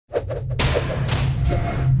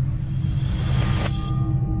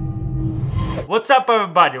What's up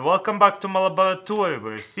everybody, welcome back to my laboratory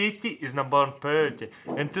where safety is number one priority.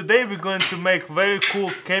 And today we're going to make very cool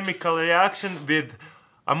chemical reaction with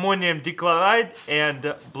ammonium dichloride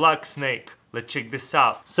and black snake. Let's check this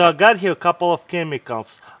out. So I got here a couple of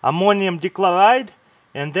chemicals, ammonium dichloride,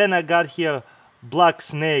 and then I got here black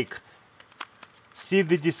snake. See in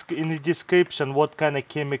the description what kind of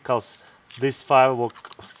chemicals this file will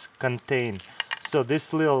contain. So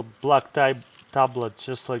this little black tablet,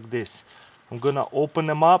 just like this. I'm gonna open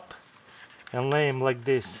them up and lay them like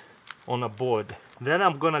this on a board. Then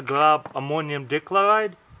I'm gonna grab ammonium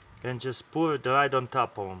dichloride and just pour it right on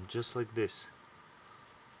top of them, just like this.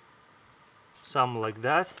 Something like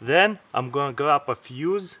that. Then I'm gonna grab a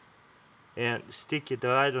fuse and stick it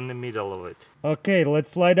right on the middle of it. Okay,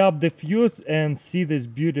 let's light up the fuse and see this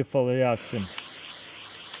beautiful reaction.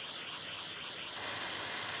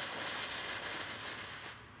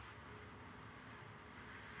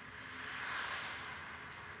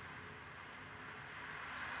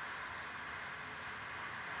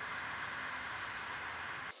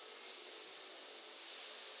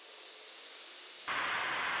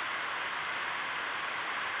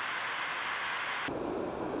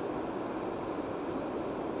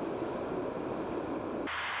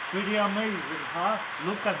 Pretty amazing, huh?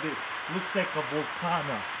 Look at this. Looks like a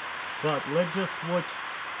volcano. But let's just watch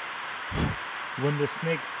when the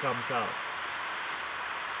snakes comes out.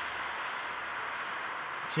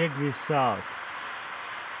 Check this out.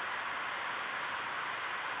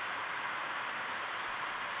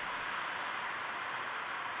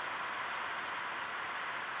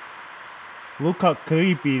 Look how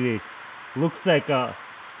creepy it is. Looks like a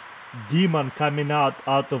demon coming out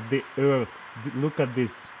of the earth. Look at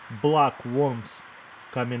this black worms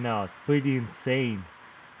coming out. Pretty insane.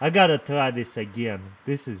 I gotta try this again.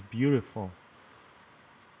 This is beautiful.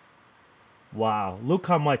 Wow, look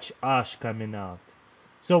how much ash coming out.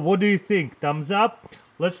 So what do you think? Thumbs up?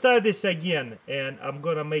 Let's try this again, and I'm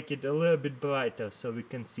gonna make it a little bit brighter so we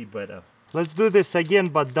can see better. Let's do this again,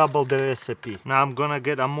 but double the recipe. Now I'm gonna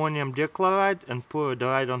get ammonium dichloride and pour it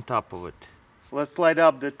right on top of it. Let's light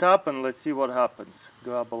up the top and let's see what happens.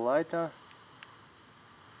 Grab a lighter.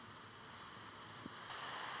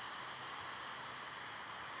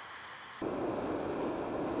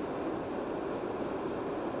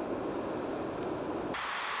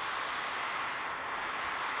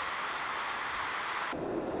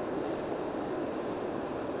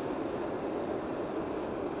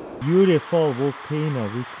 Beautiful volcano.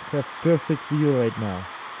 We have perfect view right now.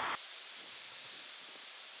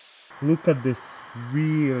 Look at this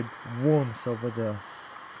weird worms over there.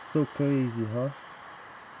 So crazy, huh?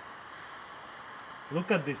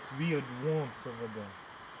 Look at this weird worms over there.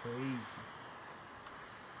 Crazy.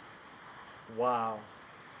 Wow.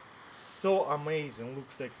 So amazing.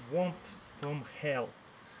 Looks like worms from hell.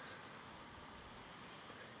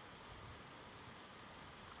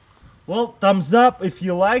 Well, thumbs up if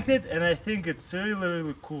you liked it, and I think it's a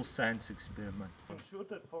really cool science experiment.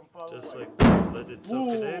 Shoot it from far Just away. Like that, let it soak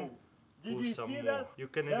it in. Did you see that? You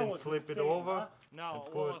can even flip it over and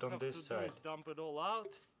pour it on this side. Dump it all out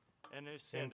and